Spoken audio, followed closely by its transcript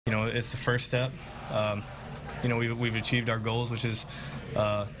You know, it's the first step. You know, we've achieved our goals, which is, you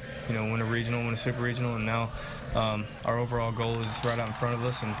know, win a regional, win a super regional, and now our overall goal is right out in front of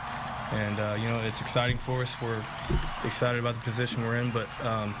us. And you know, it's exciting for us. We're excited about the position we're in, but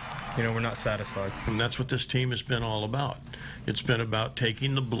you know, we're not satisfied. And that's what this team has been all about. It's been about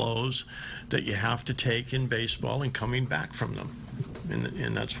taking the blows that you have to take in baseball and coming back from them.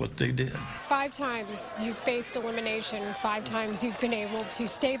 And that's what they did. 5 times you've faced elimination. 5 times you've been able to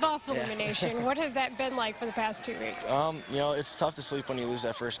stave off elimination. Yeah. What has that been like for the past 2 weeks? You know, it's tough to sleep when you lose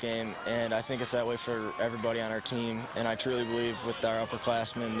that first game, and I think it's that way for everybody on our team. And I truly believe with our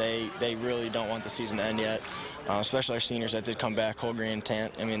upperclassmen, they really don't want the season to end yet. Especially our seniors that did come back, Holgren and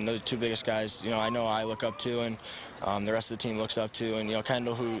Tant. I mean, those 2 biggest guys, you know I look up to, and the rest of the team looks up to. And, you know,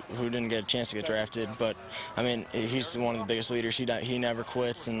 Kendall, who didn't get a chance to get drafted, but, I mean, he's one of the biggest leaders. He never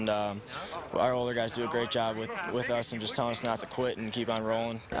quits, and our older guys do a great job with us and just telling us not to quit and keep on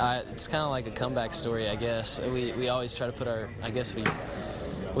rolling. It's kind of like a comeback story, I guess. We always try to put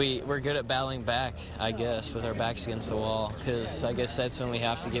we're good at battling back, I guess, with our backs against the wall, because I guess that's when we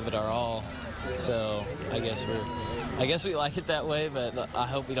have to give it our all. So I guess we like it that way, but I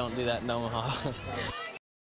hope we don't do that in Omaha.